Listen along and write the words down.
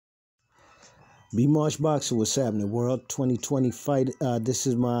Bmarsh Boxing, what's happening, world? 2020 fight. This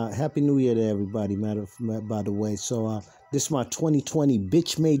is my Happy New Year to everybody, by the way. So, this is my 2020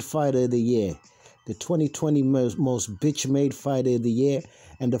 Bitch Made Fighter of the Year. The 2020 most bitch made fighter of the year.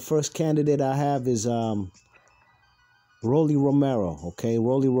 And the first candidate I have is Rolly Romero. Okay,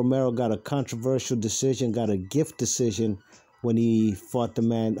 Rolly Romero got a controversial decision, got a gift decision when he fought the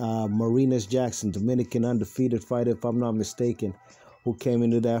man Bmarsh Jackson, Dominican undefeated fighter, if I'm not mistaken, who came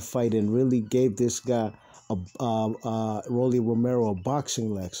into that fight and really gave this guy, Rolly Romero, a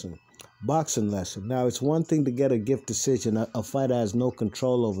boxing lesson. Now, it's one thing to get a gift decision. A fighter has no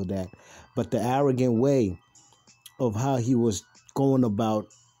control over that. But the arrogant way of how he was going about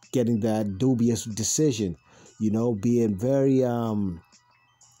getting that dubious decision, being very,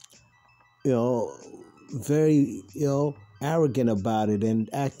 very, arrogant about it and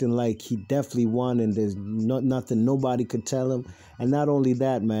acting like he definitely won and there's nothing nobody could tell him. And not only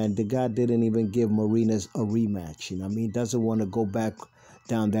that, man, the guy didn't even give Bmarsh a rematch. Doesn't want to go back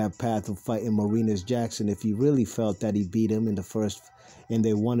down that path of fighting Bmarsh Jackson. If he really felt that he beat him in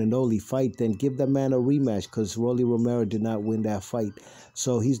their one and only fight, then give that man a rematch, because Rolly Romero did not win that fight.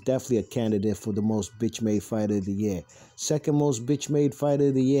 So he's definitely a candidate for the most bitch-made fighter of the year. Second most bitch-made fighter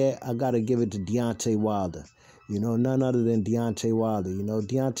of the year, I got to give it to Deontay Wilder. None other than Deontay Wilder.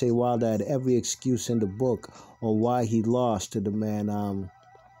 Deontay Wilder had every excuse in the book on why he lost to the man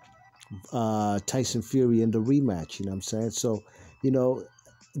Tyson Fury in the rematch. You know what I'm saying? So,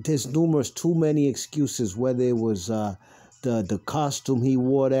 there's too many excuses, whether it was the costume he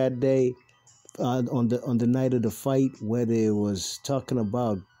wore that day on the night of the fight, whether it was talking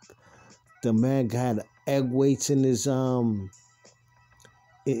about the man had egg weights in his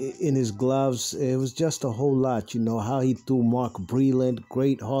gloves. It was just a whole lot, how he threw Mark Breland,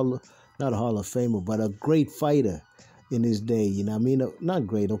 not Hall of Famer, but a great fighter in his day, not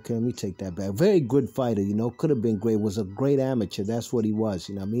great, okay, let me take that back. Very good fighter, could have been great, was a great amateur, that's what he was,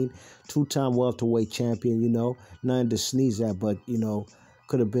 two-time welterweight champion, nothing to sneeze at, but,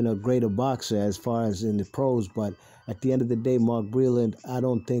 could have been a greater boxer as far as in the pros, but at the end of the day, Mark Breland, I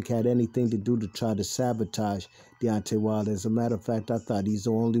don't think had anything to do to try to sabotage Deontay Wilder. As a matter of fact, I thought he's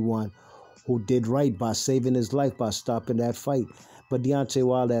the only one who did right by saving his life by stopping that fight. But Deontay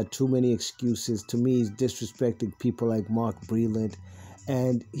Wilder had too many excuses. To me, he's disrespecting people like Mark Breland,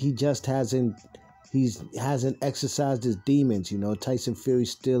 and he just hasn't exercised his demons. Tyson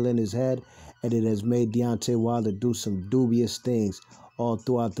Fury's still in his head, and it has made Deontay Wilder do some dubious things all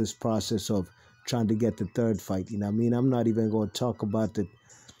throughout this process of trying to get the third fight. I'm not even going to talk about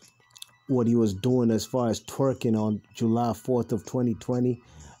what he was doing as far as twerking on July 4th of 2020.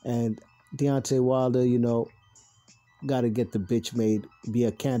 And Deontay Wilder, got to get the bitch made, be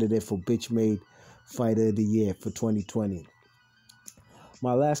a candidate for bitch made fighter of the year for 2020.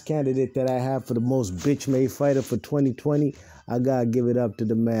 My last candidate that I have for the most bitch made fighter for 2020, I got to give it up to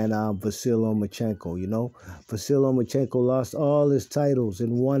the man, Vasyl Lomachenko. Vasyl Lomachenko lost all his titles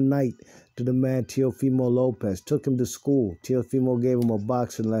in one night to the man Teofimo Lopez. Took him to school. Teofimo gave him a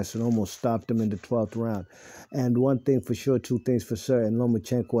boxing lesson, almost stopped him in the 12th round. And one thing for sure, two things for certain,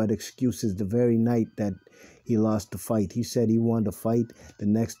 Lomachenko had excuses the very night that he lost the fight. He said he won the fight. The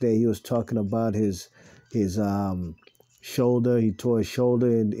next day he was talking about his shoulder. He tore his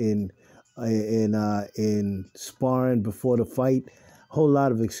shoulder in sparring before the fight. Whole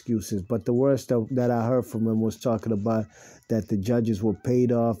lot of excuses, but the worst that I heard from him was talking about that the judges were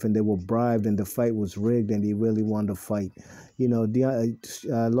paid off and they were bribed and the fight was rigged and he really won the fight.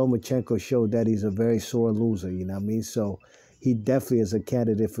 Lomachenko showed that he's a very sore loser, So he definitely is a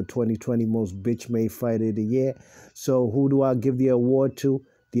candidate for 2020 most bitch-made fighter of the year. So who do I give the award to?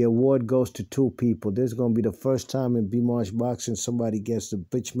 The award goes to two people. This is going to be the first time in Bmarsh Boxing somebody gets the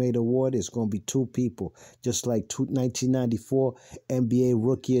Bitch Made Award. It's going to be two people, just like 1994 NBA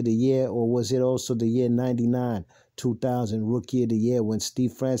Rookie of the Year, or was it also the year 99, 2000 Rookie of the Year when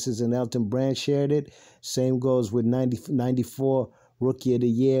Steve Francis and Elton Brand shared it? Same goes with 94 Rookie of the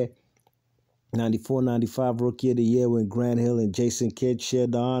Year, 94, 95 Rookie of the Year when Grant Hill and Jason Kidd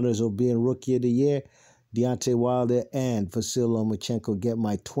shared the honors of being Rookie of the Year. Deontay Wilder and Vasyl Lomachenko get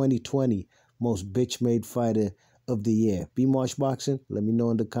my 2020 most bitch-made fighter of the year. Bmarsh Boxing, let me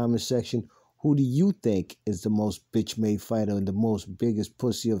know in the comment section, who do you think is the most bitch-made fighter and the most biggest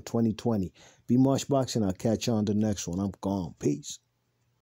pussy of 2020? Bmarsh Boxing, I'll catch you on the next one. I'm gone. Peace.